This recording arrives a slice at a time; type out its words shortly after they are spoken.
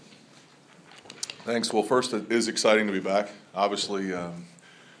Thanks. Well, first, it is exciting to be back. Obviously,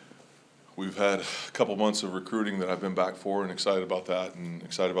 we've had a couple months of recruiting that I've been back for and excited about that and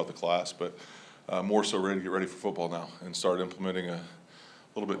excited about the class, but more so ready to get ready for football now and start implementing a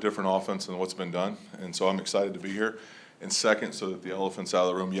little bit different offense than what's been done. And so I'm excited to be here. And second, so that the elephant's out of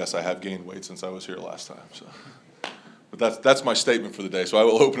the room, yes, I have gained weight since I was here last time. So, but that's my statement for the day. So I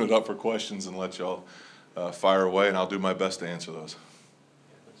will open it up for questions and let y'all fire away, and I'll do my best to answer those.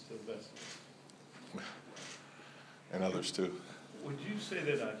 Let's do the best. And others too. Would you say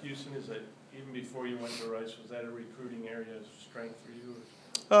that Houston is even before you went to Rice, was that a recruiting area of strength for you?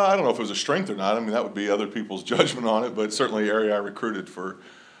 I don't know if it was a strength or not. I mean, that would be other people's judgment on it, but certainly the area I recruited for,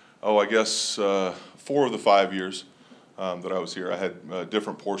 I guess 4 of the 5 years that I was here. I had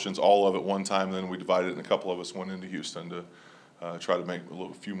different portions, all of it one time, then we divided it and a couple of us went into Houston to try to make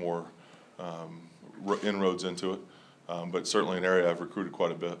a few more inroads into it. But certainly an area I've recruited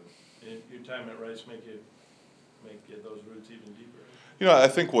quite a bit. And your time at Rice make those roots even deeper? You know, I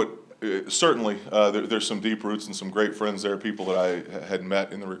think certainly there's some deep roots and some great friends there, people that I had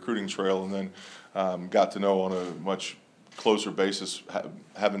met in the recruiting trail and then got to know on a much closer basis,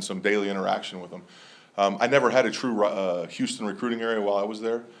 having some daily interaction with them. I never had a true Houston recruiting area while I was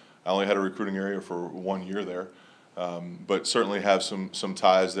there. I only had a recruiting area for 1 year there, but certainly have some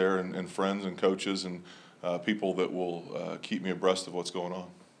ties there and friends and coaches and people that will keep me abreast of what's going on.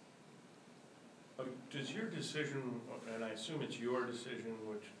 Does your decision, and I assume it's your decision,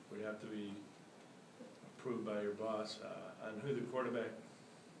 which would have to be approved by your boss, on who the quarterback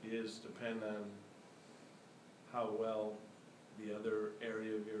is, depend on how well the other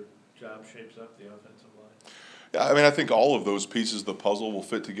area of your job shapes up, the offensive line? Yeah, I mean, I think all of those pieces of the puzzle will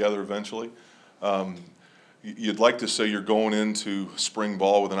fit together eventually. You'd like to say you're going into spring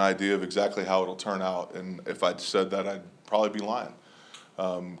ball with an idea of exactly how it'll turn out, and if I'd said that, I'd probably be lying.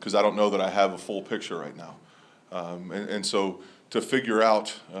 Because I don't know that I have a full picture right now. And so to figure out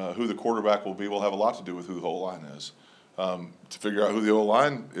who the quarterback will be will have a lot to do with who the O-line is. To figure out who the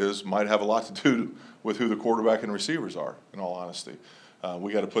O-line is might have a lot to do with who the quarterback and receivers are, in all honesty.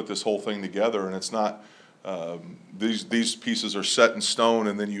 We got to put this whole thing together, and it's not these pieces are set in stone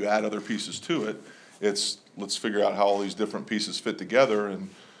and then you add other pieces to it. It's let's figure out how all these different pieces fit together,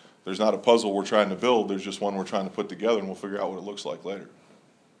 and there's not a puzzle we're trying to build, there's just one we're trying to put together, and we'll figure out what it looks like later.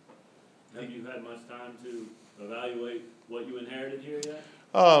 Have you had much time to evaluate what you inherited here yet?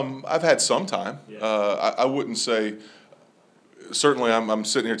 I've had some time. Yeah. I wouldn't say, certainly I'm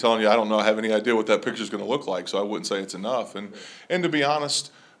sitting here telling you I don't know, I have any idea what that picture is going to look like, so I wouldn't say it's enough. And to be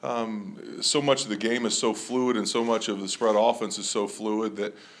honest, so much of the game is so fluid and so much of the spread offense is so fluid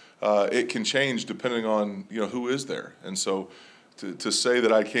that it can change depending on who is there. And so to say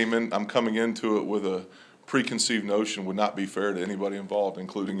that I'm coming into it with a preconceived notion would not be fair to anybody involved,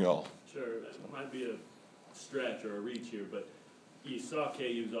 including y'all. Sure, it might be a stretch or a reach here, but you saw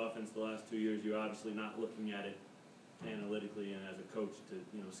KU's offense the last 2 years. You're obviously not looking at it analytically and as a coach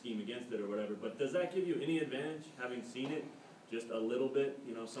to scheme against it or whatever. But does that give you any advantage, having seen it just a little bit?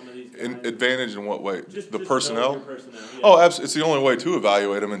 Some of these guys. Advantage in what way? Just personnel? Your personnel, yeah. Oh, absolutely. It's the only way to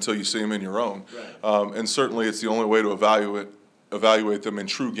evaluate them until you see them in your own. Right. And certainly it's the only way to evaluate them in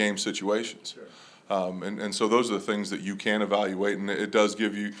true game situations. Sure. And so those are the things that you can evaluate, and it does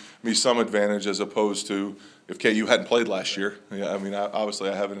give me some advantage as opposed to if KU hadn't played last year. Yeah, I mean, obviously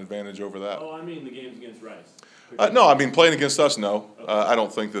I have an advantage over that. Oh, I mean the games against Rice. No, I mean playing against us, no. Okay. I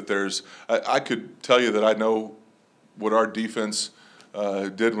don't think that there's – I could tell you that I know what our defense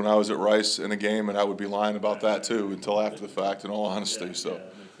did when I was at Rice in a game, and I would be lying about that too until after the fact, in all honesty. Yeah, so,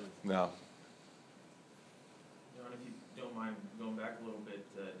 that makes sense. No. John, if you don't mind going back a little bit,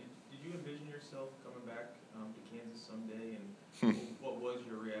 did you envision yourself coming back to Kansas someday, and what was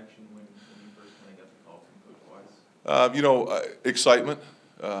your reaction when you first kind of got the call from Coach Weis? Excitement.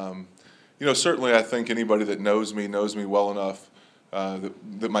 Certainly I think anybody that knows me well enough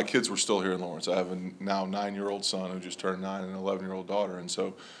that my kids were still here in Lawrence. I have a now 9-year-old son who just turned 9 and an 11-year-old daughter, and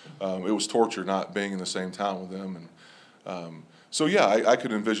so it was torture not being in the same town with them. And so yeah, I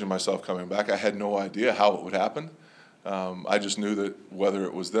could envision myself coming back. I had no idea how it would happen. I just knew that whether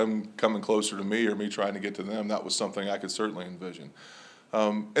it was them coming closer to me or me trying to get to them, that was something I could certainly envision.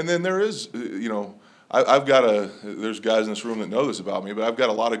 And then there is, there's guys in this room that know this about me, but I've got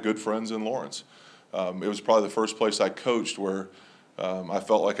a lot of good friends in Lawrence. It was probably the first place I coached where I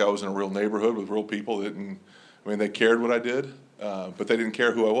felt like I was in a real neighborhood with real people that they cared what I did, but they didn't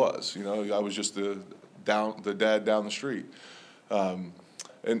care who I was. I was just the dad down the street.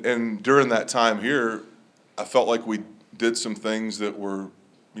 And during that time here, I felt like we did some things that were,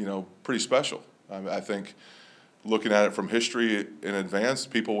 pretty special. I think looking at it from history in advance,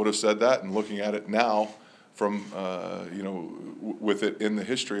 people would have said that, and looking at it now from, with it in the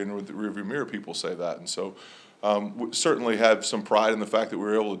history and with the rearview mirror, people say that. And so we certainly have some pride in the fact that we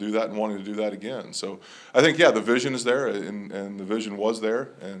were able to do that and wanting to do that again. So I think, yeah, the vision is there, and the vision was there,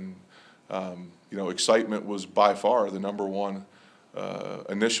 and, excitement was by far the number one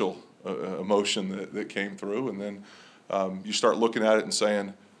initial emotion that came through. And then you start looking at it and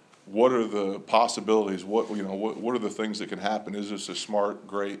saying, what are the possibilities? What are the things that can happen? Is this a smart,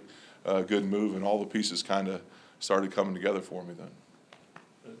 great, good move? And all the pieces kind of started coming together for me then.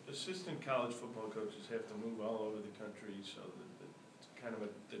 Assistant college football coaches have to move all over the country, so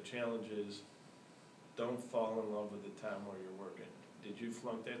the challenge is don't fall in love with the town where you're working. Did you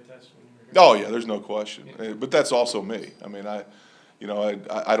flunk that test when you were here? Oh yeah, there's no question. But that's also me. I mean, I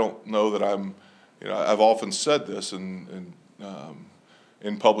don't know that I'm. I've often said this in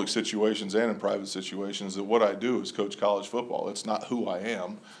public situations and in private situations, that what I do is coach college football. It's not who I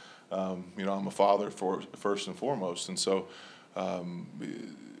am. I'm a father first and foremost, and so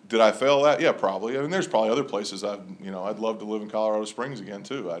did I fail that? Yeah, probably. I mean, there's probably other places I'd love to live in Colorado Springs again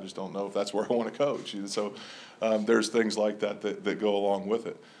too. I just don't know if that's where I want to coach. So there's things like that go along with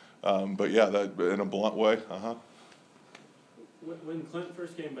it. But yeah, that in a blunt way. When Clinton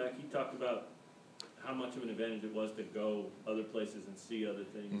first came back, he talked about how much of an advantage it was to go other places and see other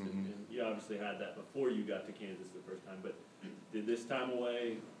things. Mm-hmm. And you obviously had that before you got to Kansas the first time. But did this time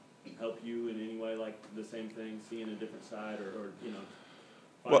away help you in any way, like the same thing, seeing a different side, or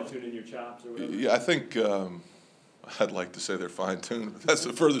fine-tuning your chops or whatever? Yeah, I think I'd like to say they're fine-tuned, but that's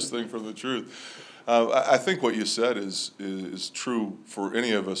the furthest thing from the truth. I think what you said is true for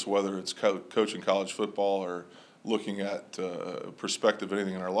any of us, whether it's coaching college football or looking at perspective of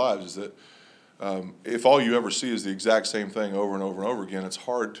anything in our lives, is that if all you ever see is the exact same thing over and over and over again, it's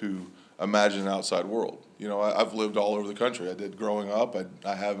hard to imagine an outside world. I've lived all over the country. I did growing up.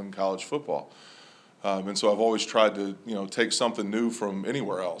 I have in college football. And so I've always tried to, take something new from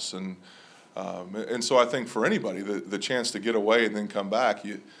anywhere else. And so I think for anybody, the chance to get away and then come back,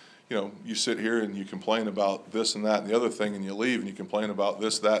 you sit here and you complain about this and that and the other thing, and you leave and you complain about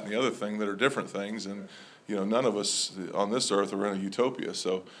this, that, and the other thing that are different things. And, none of us on this earth are in a utopia.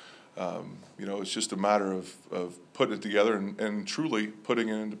 So, it's just a matter of putting it together and truly putting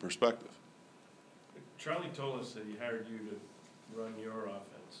it into perspective. Charlie told us that he hired you to run your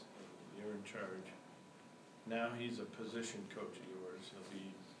offense. You're in charge. Now he's a position coach of yours. He'll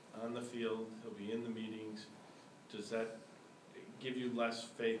be on the field. He'll be in the meetings. Does that give you less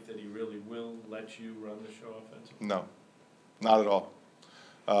faith that he really will let you run the show offensively? No, not at all.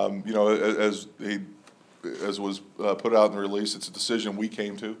 As was put out in the release, it's a decision we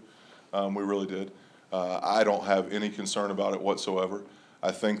came to. We really did. I don't have any concern about it whatsoever.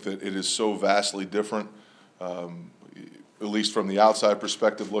 I think that it is so vastly different, at least from the outside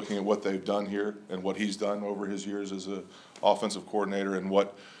perspective, looking at what they've done here and what he's done over his years as an offensive coordinator, and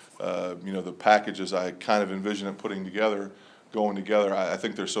what the packages I kind of envision it putting together, going together. I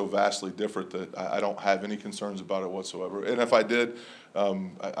think they're so vastly different that I don't have any concerns about it whatsoever. And if I did,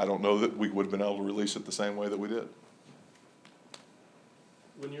 I don't know that we would have been able to release it the same way that we did.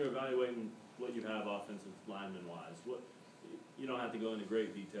 When you're evaluating what you have offensive lineman-wise, you don't have to go into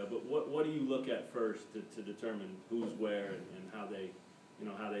great detail, but what do you look at first to determine who's where and how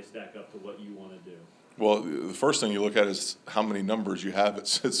they stack up to what you want to do? Well, the first thing you look at is how many numbers you have at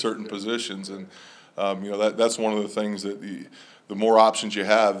certain positions, and that's one of the things that the more options you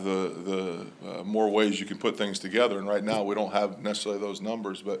have, the more ways you can put things together. And right now we don't have necessarily those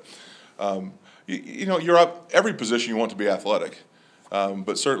numbers, but you're up every position you want to be athletic.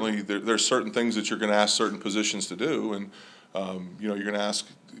 But certainly there's certain things that you're going to ask certain positions to do, and you're going to ask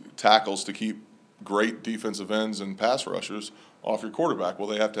tackles to keep great defensive ends and pass rushers off your quarterback. Well,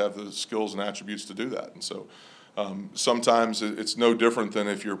 they have to have the skills and attributes to do that. And so sometimes it's no different than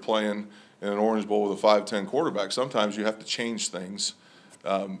if you're playing in an Orange Bowl with a 5'10" quarterback. Sometimes you have to change things,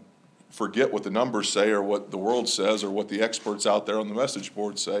 forget what the numbers say or what the world says or what the experts out there on the message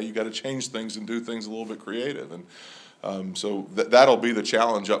board say. You got to change things and do things a little bit creative. And so that'll be the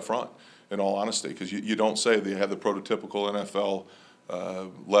challenge up front, in all honesty, because you don't say that you have the prototypical NFL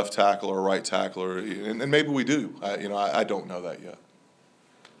left tackle or right tackle, and maybe we do. I don't know that yet.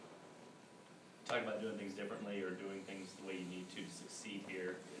 Talking about doing things differently or doing things the way you need to succeed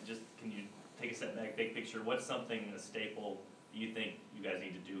here. Just can you take a step back, big picture? What's something, a staple, you think you guys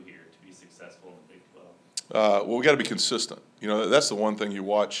need to do here to be successful in the Big 12? Well, we got to be consistent. That's the one thing you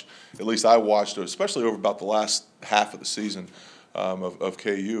watch. At least I watched, especially over about the last half of the season of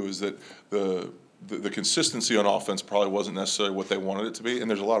KU, is that the consistency on offense probably wasn't necessarily what they wanted it to be, and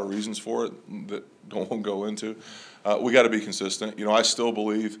there's a lot of reasons for it that won't go into. We got to be consistent. I still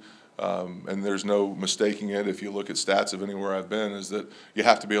believe, and there's no mistaking it if you look at stats of anywhere I've been, is that you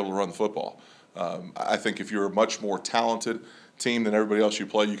have to be able to run the football. I think if you're a much more talented team than everybody else you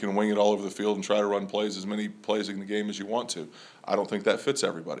play, you can wing it all over the field and try to run plays, as many plays in the game as you want to. I don't think that fits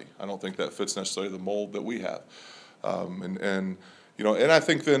everybody. I don't think that fits necessarily the mold that we have. And I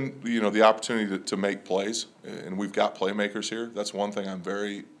think then, the opportunity to make plays, and we've got playmakers here. That's one thing I'm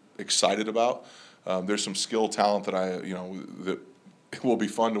very excited about. There's some skill talent that that will be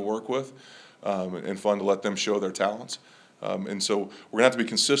fun to work with, and fun to let them show their talents. And so we're going to have to be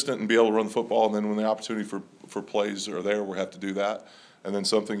consistent and be able to run the football, and then when the opportunity for plays are there, we'll have to do that. And then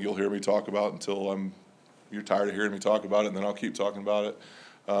something you'll hear me talk about until you're tired of hearing me talk about it, and then I'll keep talking about it,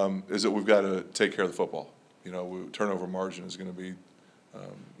 is that we've got to take care of the football. Turnover margin is going to be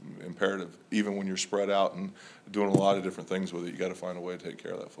imperative. Even when you're spread out and doing a lot of different things with it, you got to find a way to take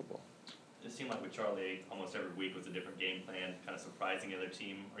care of that football. It seemed like with Charlie, almost every week was a different game plan, kind of surprising the other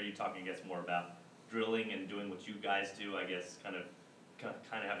team. Are you talking, I guess, more about drilling and doing what you guys do? I guess kind of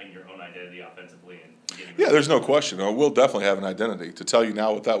having your own identity offensively and getting. Yeah, there's no question. We'll definitely have an identity. To tell you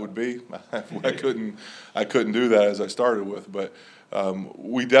now what that would be, I couldn't do that as I started with, but.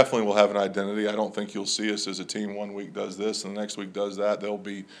 We definitely will have an identity. I don't think you'll see us as a team one week does this and the next week does that. There'll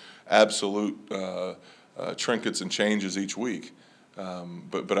be absolute trinkets and changes each week.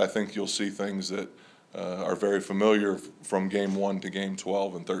 But I think you'll see things that are very familiar from game 1 to game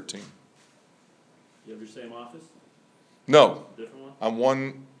 12 and 13. You have your same office? No. Different one? I'm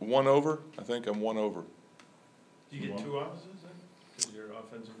one over. I think I'm one over. Do you get 2 offices then? Because you're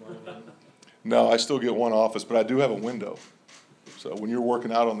offensive line. No, I still get one office, but I do have a window. So when you're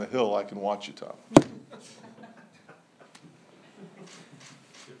working out on the hill, I can watch you, Tom. Coach,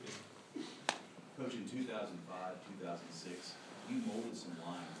 in 2005, 2006, you molded some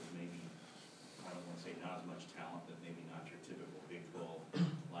lines with maybe, I don't want to say not as much talent, but maybe not your typical Big 12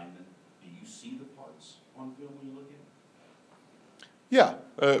 lineman. Do you see the parts on film when you look at it? Yeah,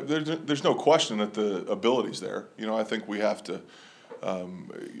 there's no question that the ability's there. I think we have to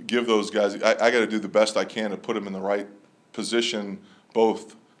give those guys. I got to do the best I can to put them in the right position,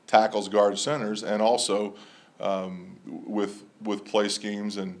 both tackles, guards, centers, and also with play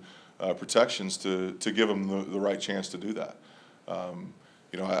schemes and protections to give them the right chance to do that.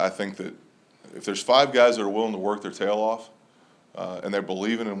 I think that if there's 5 guys that are willing to work their tail off and they're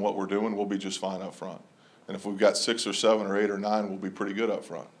believing in what we're doing, we'll be just fine up front. And if we've got 6 or 7 or 8 or 9, we'll be pretty good up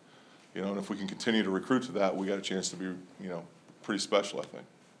front. And if we can continue to recruit to that, we got a chance to be pretty special, I think.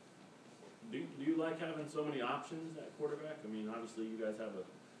 Do you like having so many options at quarterback? I mean, obviously you guys have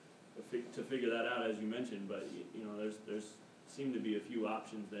to figure that out, as you mentioned, but there's seem to be a few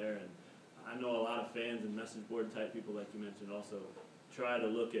options there, and I know a lot of fans and message board type people, like you mentioned, also try to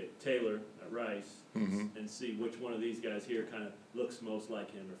look at Taylor at Rice and see which one of these guys here kind of looks most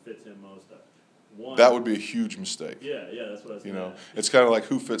like him or fits him most. That would be a huge mistake. Yeah, that's what I was saying. It's kind of like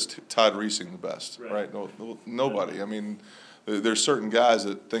who fits Todd Reesing the best, right? Nobody. Yeah. I mean, there's certain guys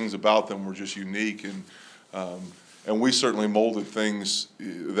that things about them were just unique, and we certainly molded things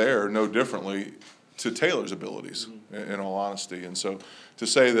there no differently to Taylor's abilities, in all honesty. And so to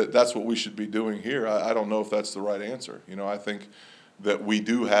say that that's what we should be doing here, I don't know if that's the right answer. I think that we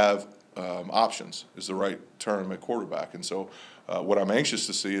do have options is the right term at quarterback. And so what I'm anxious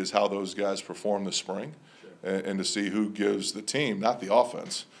to see is how those guys perform this spring, and to see who gives the team, not the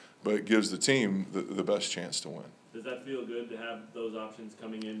offense, but gives the team the best chance to win. Does that feel good to have those options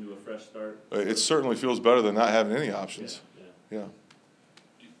coming into a fresh start? It certainly feels better than not having any options. Yeah.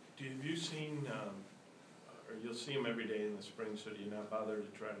 Have you seen, or you'll see him every day in the spring, so do you not bother to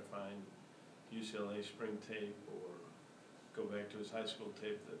try to find UCLA spring tape or go back to his high school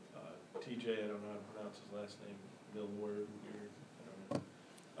tape that TJ, I don't know how to pronounce his last name, Millward, I don't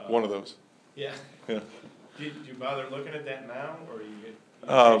know. One of those. Yeah. Yeah. Do you bother looking at that now, or are you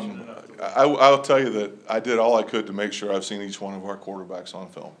patient enough to wait? I'll tell you that I did all I could to make sure I've seen each one of our quarterbacks on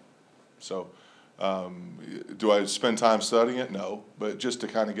film. So, do I spend time studying it? No, but just to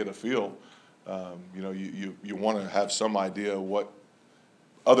kind of get a feel, you want to have some idea of what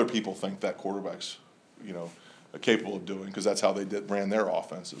other people think that quarterback's, capable of doing, because that's how they ran their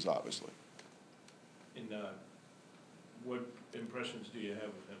offenses, obviously. And what impressions do you have of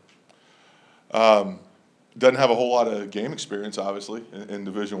him? Doesn't have a whole lot of game experience, obviously, in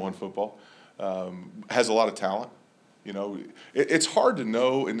Division I football. Has a lot of talent. It's hard to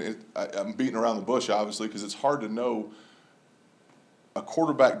know, and I'm beating around the bush, obviously, because it's hard to know a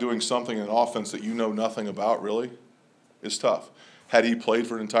quarterback doing something in an offense that you know nothing about, really, is tough. had he played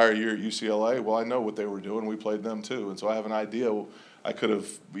for an entire year at UCLA, well, I know what they were doing. We played them too, and so I have an idea. I could have,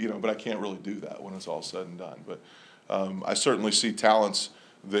 but I can't really do that when it's all said and done. But I certainly see talents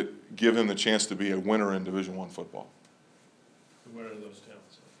that give him the chance to be a winner in Division I football. And what are those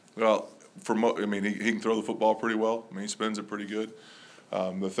talents? Well, he can throw the football pretty well. I mean, he spins it pretty good.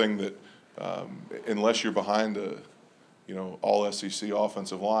 The thing that, unless you're behind a, all SEC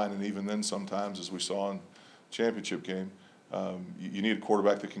offensive line, and even then sometimes, as we saw in the championship game, you need a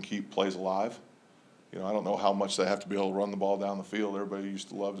quarterback that can keep plays alive. I don't know how much they have to be able to run the ball down the field. Everybody used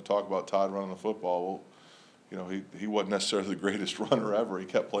to love to talk about Todd running the football. Well, he wasn't necessarily the greatest runner ever. He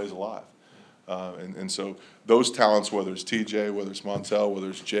kept plays alive. And so those talents, whether it's TJ, whether it's Montel, whether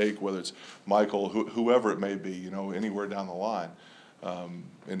it's Jake, whether it's Michael, whoever it may be, anywhere down the line. And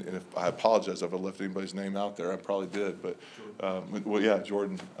if I apologize if I left anybody's name out there, I probably did. But,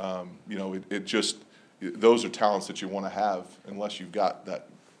 Jordan, those are talents that you want to have unless you've got that,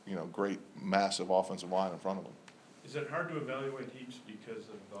 great, massive offensive line in front of them. Is it hard to evaluate Heaps because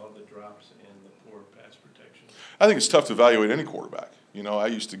of all the drops and the poor pass protection? I think it's tough to evaluate any quarterback. I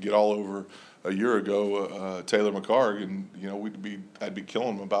used to get all over a year ago Taylor McCarg, and I'd be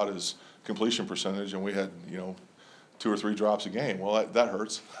killing him about his completion percentage, and we had 2 or 3 drops a game. Well, that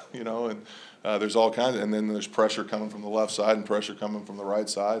hurts, and there's all kinds and then there's pressure coming from the left side and pressure coming from the right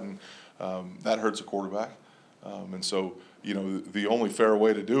side, and that hurts a quarterback. And so the only fair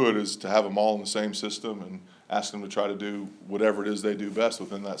way to do it is to have them all in the same system and ask them to try to do whatever it is they do best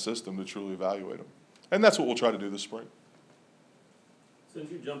within that system to truly evaluate them. And that's what we'll try to do this spring. Since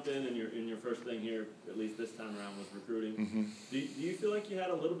you jumped in your first thing here, at least this time around, was recruiting, Mm-hmm. do you feel like you had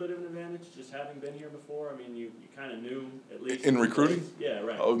a little bit of an advantage just having been here before? I mean, you kind of knew at least In recruiting? Yeah,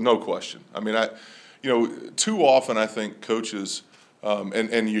 right. Oh, no question. I mean, too often I think coaches,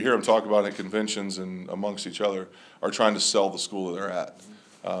 and you hear them talk about it at conventions and amongst each other, are trying to sell the school that they're at.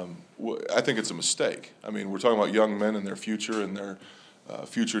 I think it's a mistake. I mean, we're talking about young men and their future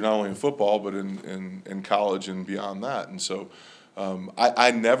future not only in football but in college and beyond that. And so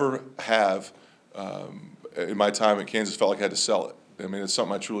I never have, in my time at Kansas, felt like I had to sell it. I mean, it's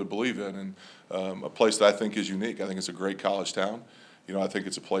something I truly believe in, and a place that I think is unique. I think it's a great college town. I think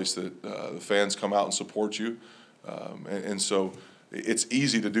it's a place that the fans come out and support you, and so it's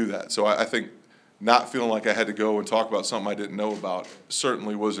easy to do that. So I think not feeling like I had to go and talk about something I didn't know about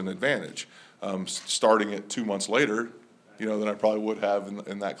certainly was an advantage. Starting it 2 months later, than I probably would have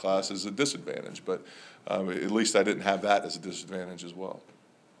in that class is a disadvantage. But at least I didn't have that as a disadvantage as well.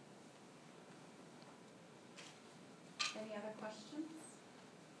 Any other questions?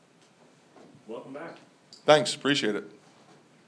 Welcome back. Thanks, appreciate it.